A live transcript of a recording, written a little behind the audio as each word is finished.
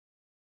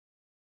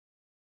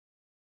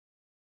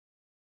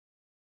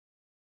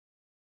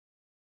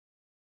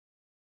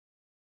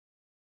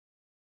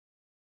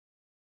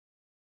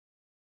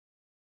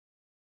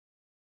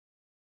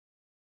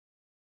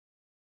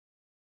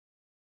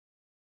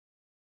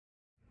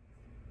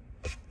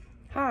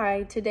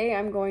Hi, today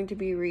I'm going to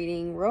be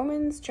reading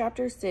Romans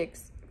chapter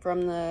 6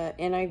 from the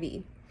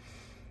NIV.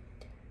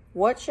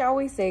 What shall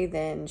we say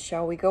then?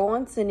 Shall we go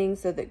on sinning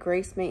so that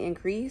grace may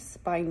increase?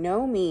 By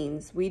no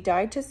means. We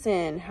died to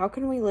sin. How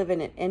can we live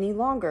in it any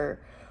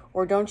longer?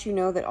 Or don't you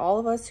know that all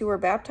of us who were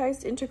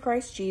baptized into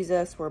Christ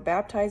Jesus were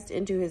baptized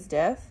into his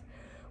death?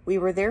 We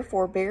were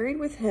therefore buried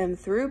with him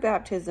through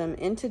baptism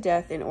into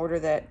death, in order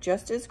that,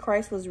 just as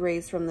Christ was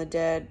raised from the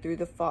dead through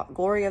the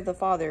glory of the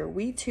Father,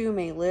 we too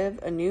may live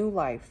a new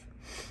life.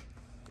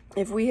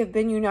 If we have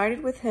been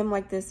united with him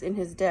like this in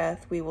his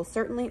death, we will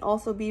certainly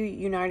also be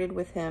united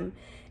with him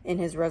in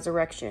his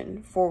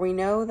resurrection. For we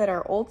know that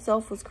our old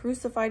self was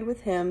crucified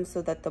with him,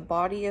 so that the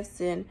body of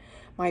sin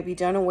might be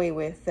done away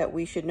with, that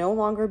we should no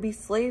longer be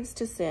slaves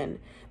to sin,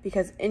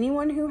 because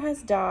anyone who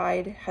has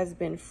died has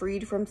been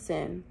freed from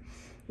sin.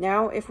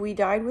 Now, if we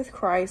died with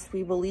Christ,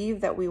 we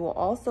believe that we will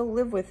also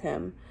live with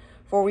him.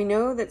 For we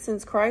know that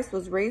since Christ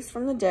was raised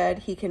from the dead,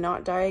 he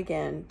cannot die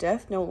again.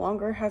 Death no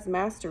longer has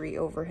mastery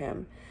over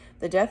him.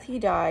 The death he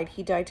died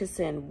to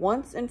sin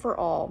once and for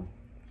all.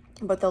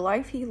 But the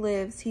life he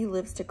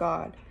lives to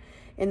God.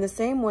 In the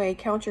same way,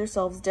 count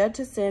yourselves dead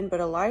to sin, but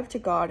alive to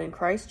God in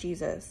Christ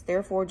Jesus.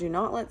 Therefore, do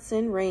not let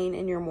sin reign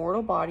in your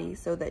mortal body,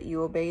 so that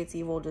you obey its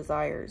evil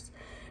desires.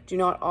 Do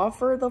not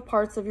offer the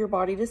parts of your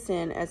body to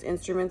sin as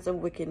instruments of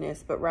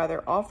wickedness, but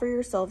rather offer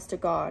yourselves to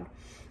God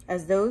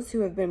as those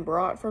who have been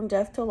brought from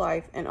death to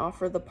life, and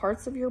offer the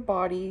parts of your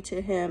body to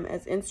him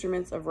as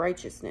instruments of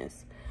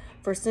righteousness.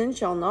 For sin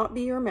shall not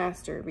be your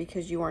master,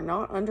 because you are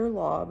not under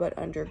law, but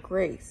under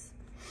grace.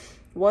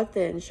 What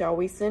then? Shall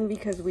we sin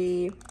because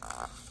we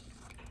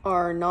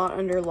are not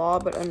under law,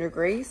 but under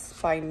grace?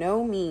 By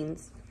no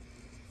means.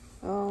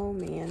 Oh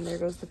man, there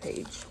goes the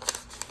page.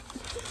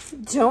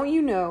 Don't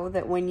you know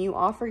that when you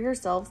offer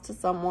yourselves to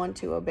someone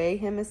to obey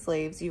him as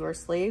slaves, you are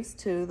slaves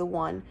to the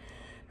one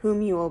whom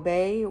you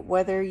obey,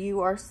 whether you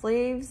are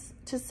slaves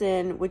to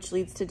sin, which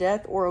leads to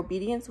death, or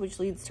obedience, which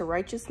leads to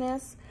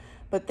righteousness?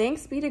 But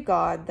thanks be to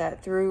God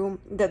that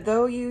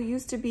though you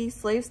used to be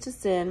slaves to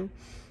sin,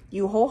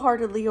 you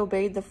wholeheartedly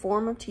obeyed the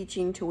form of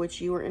teaching to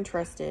which you were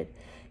entrusted.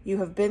 You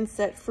have been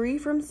set free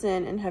from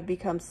sin and have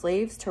become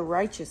slaves to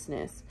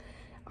righteousness.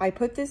 I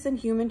put this in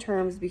human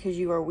terms because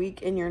you are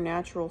weak in your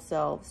natural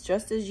selves.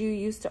 Just as you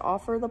used to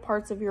offer the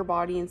parts of your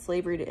body in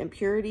slavery to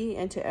impurity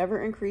and to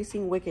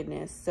ever-increasing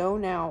wickedness, so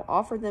now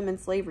offer them in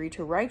slavery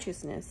to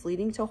righteousness,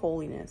 leading to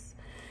holiness.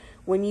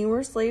 When you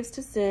were slaves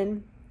to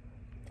sin,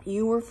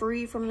 you were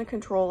free from the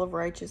control of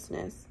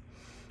righteousness.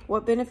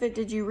 What benefit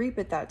did you reap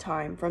at that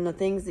time from the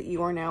things that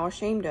you are now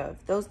ashamed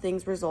of? Those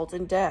things result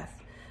in death.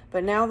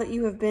 But now that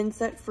you have been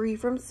set free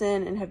from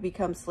sin and have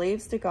become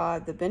slaves to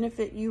God, the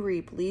benefit you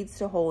reap leads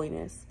to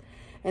holiness,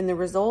 and the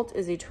result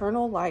is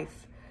eternal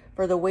life.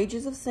 For the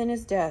wages of sin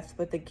is death,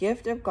 but the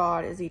gift of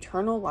God is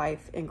eternal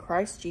life in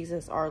Christ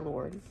Jesus our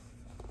Lord.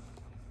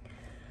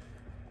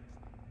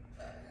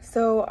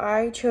 So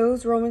I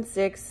chose Romans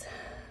 6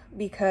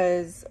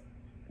 because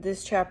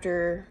this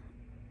chapter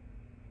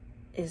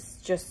is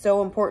just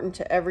so important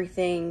to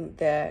everything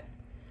that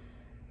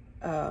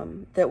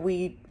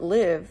we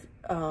live,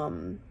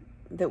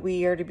 that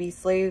we are to be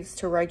slaves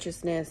to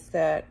righteousness,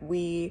 that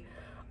we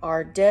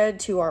are dead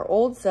to our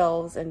old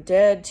selves and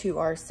dead to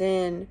our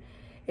sin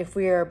if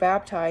we are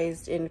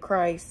baptized in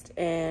Christ,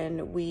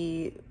 and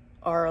we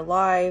are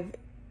alive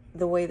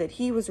the way that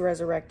he was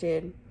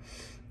resurrected,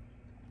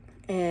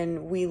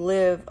 and we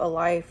live a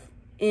life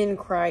in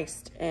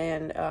Christ.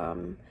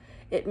 And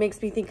it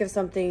makes me think of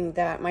something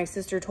that my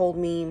sister told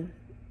me,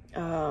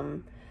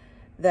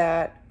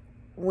 that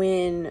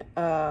when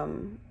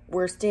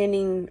we're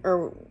standing,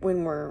 or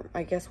when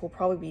I guess we'll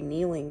probably be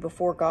kneeling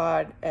before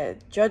God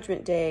at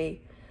Judgment Day,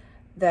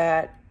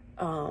 that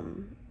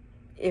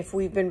if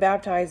we've been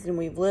baptized and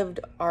we've lived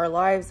our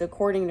lives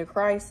according to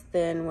Christ,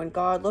 then when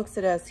God looks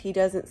at us, he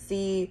doesn't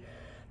see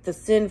the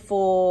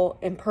sinful,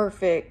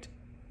 imperfect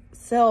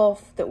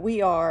self that we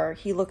are.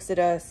 He looks at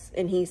us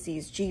and he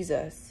sees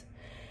Jesus.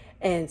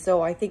 And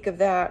so I think of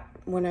that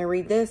when I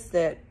read this,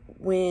 that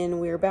when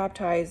we are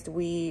baptized,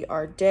 we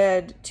are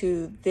dead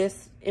to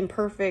this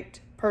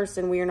imperfect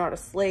person. We are not a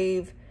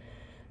slave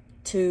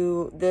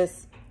to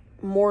this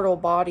mortal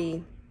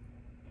body,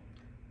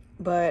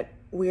 but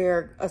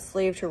we're a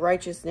slave to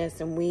righteousness,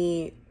 and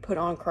we put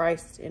on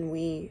Christ and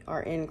we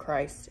are in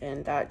Christ,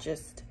 and that's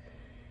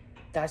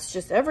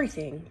just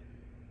everything.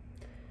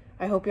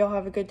 I hope y'all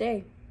have a good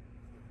day.